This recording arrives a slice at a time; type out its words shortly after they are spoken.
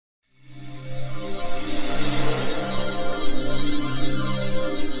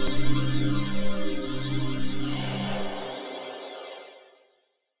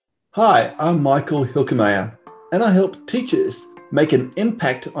Hi, I'm Michael Hilkemeyer, and I help teachers make an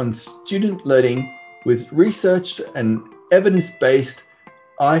impact on student learning with researched and evidence-based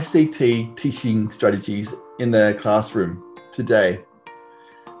ICT teaching strategies in their classroom today.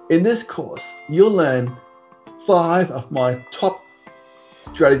 In this course, you'll learn 5 of my top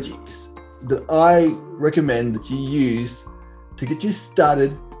strategies that I recommend that you use to get you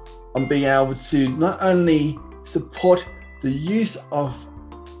started on being able to not only support the use of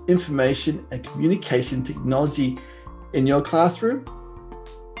information and communication technology in your classroom,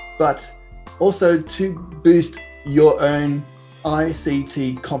 but also to boost your own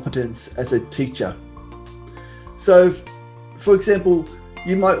ICT competence as a teacher. So, for example,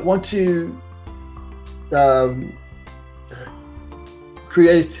 you might want to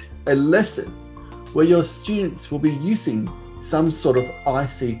create a lesson where your students will be using some sort of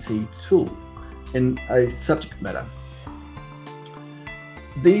ICT tool in a subject matter.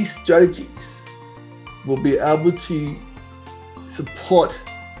 These strategies will be able to support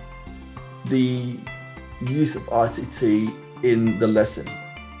the use of ICT in the lesson.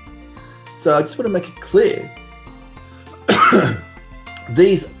 So I just want to make it clear,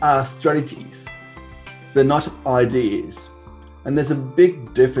 these are strategies, they're not ideas. And there's a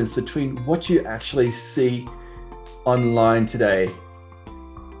big difference between what you actually see online today.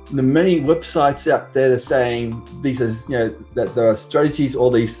 The many websites out there are saying these are, that there are strategies, all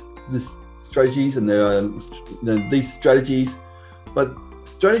these strategies, and there are these strategies, but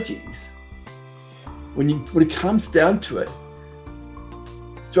strategies, when it comes down to it,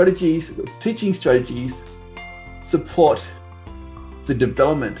 strategies, teaching strategies support the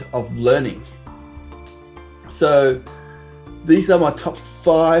development of learning. So these are my top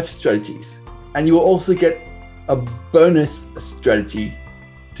 5 strategies, and you will also get a bonus strategy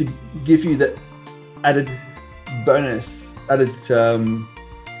to give you that added bonus, added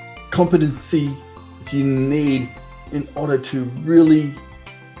competency that you need in order to really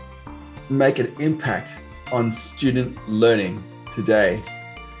make an impact on student learning today.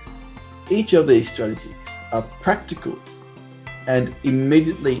 Each of these strategies are practical and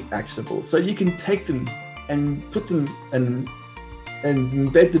immediately actionable, so you can take them and put them and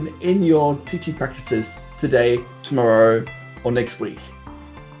embed them in your teaching practices today, tomorrow, or next week.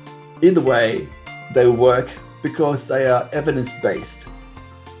 Either way, they work because they are evidence-based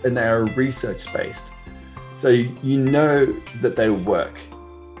and they are research-based. So you know that they work.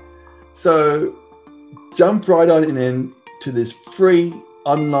 So jump right on into this free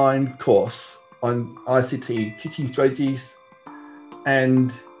online course on ICT teaching strategies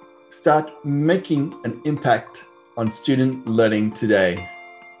and start making an impact on student learning today.